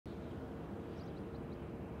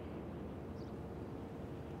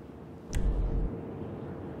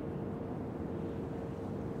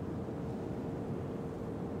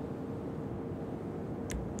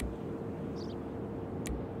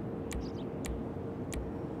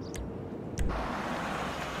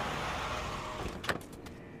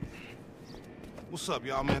what's up,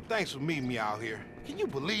 y'all, man? Thanks for meeting me out here. Can you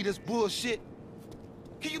believe this bullshit?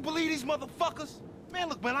 Can you believe these motherfuckers? Man,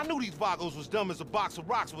 look, man, I knew these vagos was dumb as a box of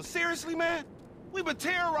rocks, but seriously, man? We've been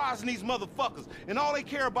terrorizing these motherfuckers, and all they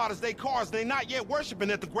care about is their cars, and they not yet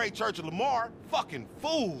worshiping at the Great Church of Lamar. Fucking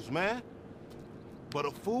fools, man. But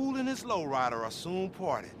a fool and his lowrider are soon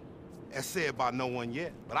parted. As said by no one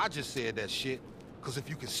yet, but I just said that shit. Cause if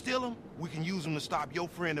you can steal them, we can use them to stop your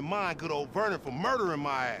friend and mine, good old Vernon, from murdering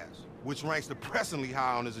my ass. Which ranks depressingly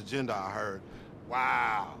high on his agenda, I heard.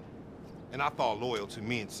 Wow. And I thought loyalty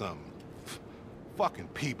meant something. Fucking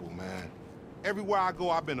people, man. Everywhere I go,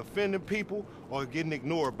 I've been offending people or getting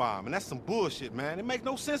ignored by them. And that's some bullshit, man. It makes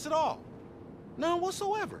no sense at all. None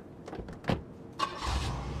whatsoever.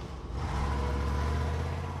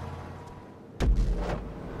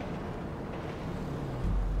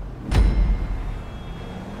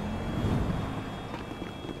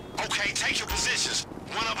 Okay, take your positions.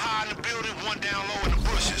 One up high in the building, one down low in the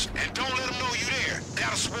bushes. And don't let them know you there.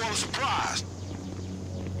 That'll spoil the surprise.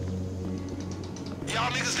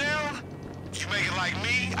 Y'all niggas down? You make it like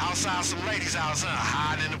me, outside some ladies outside,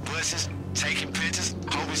 hiding in the bushes, taking pictures,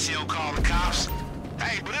 hoping she don't call the cops.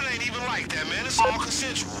 Hey, but it ain't even like that, man. It's all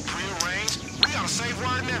consensual, prearranged. We got a safe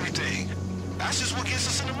word and everything. That's just what gets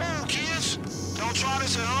us in the mood, kids. Don't try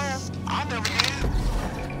this at home. I never did.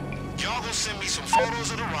 Y'all gonna send me some photos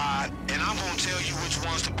of the ride, and I'm gonna tell you which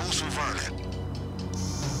ones to boost with Vernon.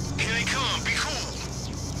 Here they come, be cool.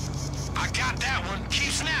 I got that one, keep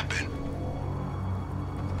snapping.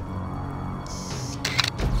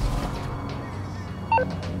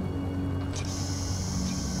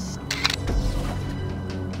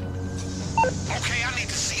 Okay, I need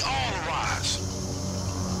to see all the rides.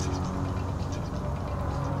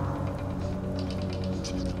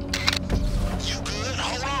 You good?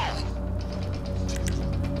 Hold on.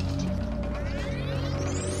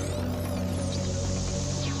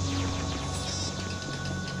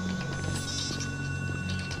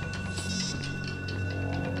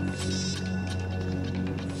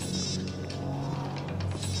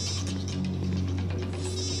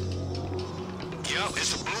 Yup,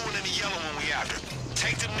 it's the blue one and the yellow one we after.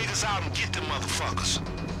 Take them niggas out and get them motherfuckers.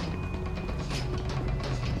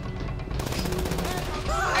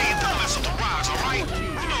 Hey, don't mess up the rides, alright?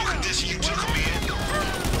 We know what condition you took them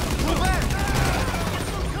in. Move back!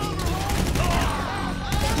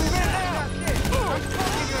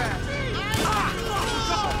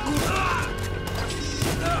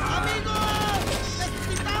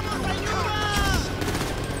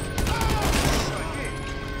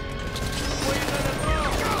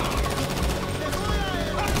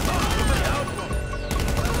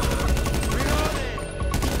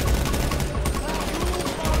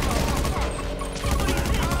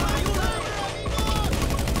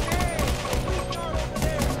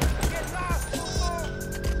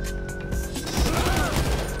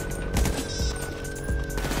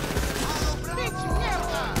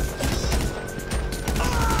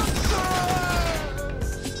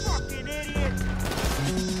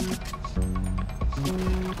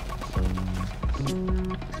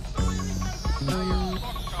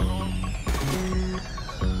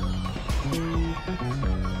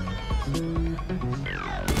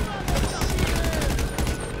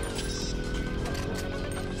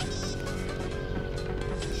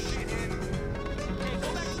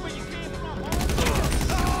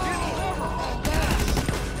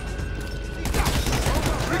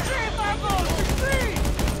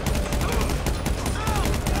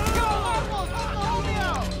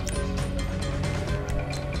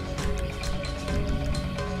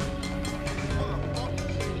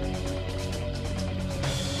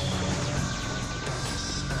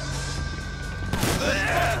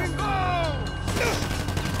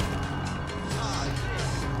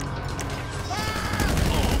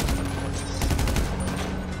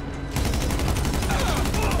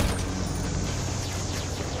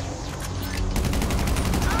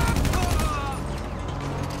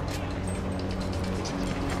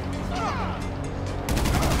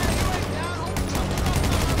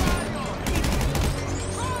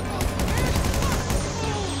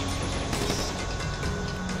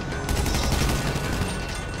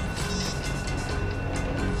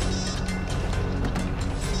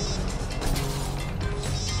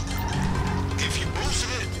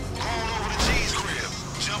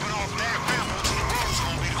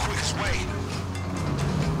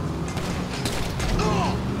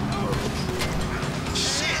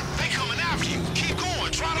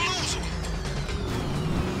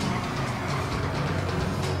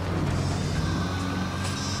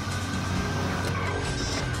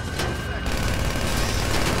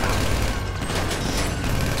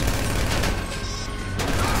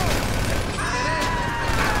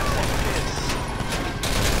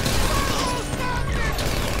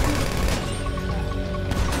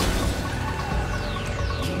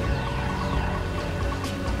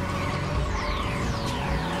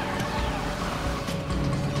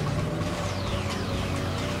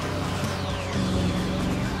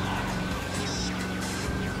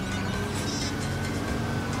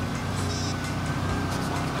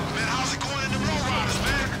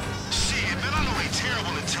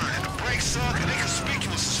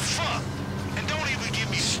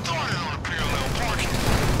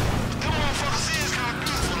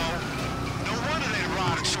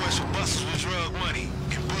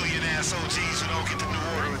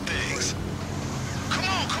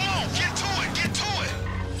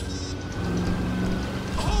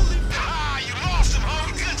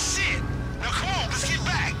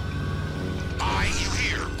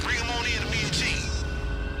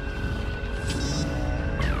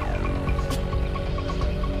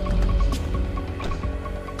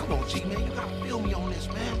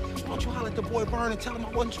 Vernon tell him I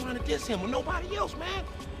wasn't trying to diss him or nobody else, man.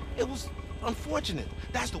 It was unfortunate.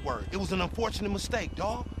 That's the word. It was an unfortunate mistake,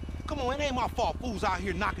 dawg. Come on, it ain't my fault fools out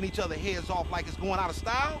here knocking each other heads off like it's going out of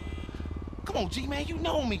style. Come on, G-man, you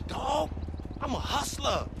know me, dawg. I'm a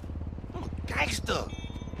hustler. I'm a gangster.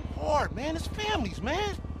 I'm hard, man. It's families,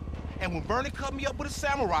 man. And when Vernon cut me up with a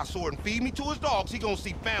samurai sword and feed me to his dogs, he gonna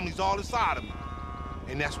see families all inside of me.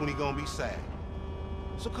 And that's when he gonna be sad.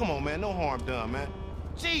 So come on, man, no harm done, man.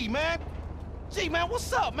 G, man,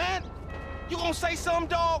 what's up, man? You gonna say something,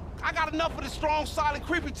 dog? I got enough of the strong, silent,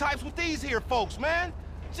 creepy types with these here folks, man.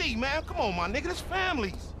 Gee, man, come on, my nigga, this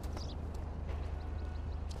families.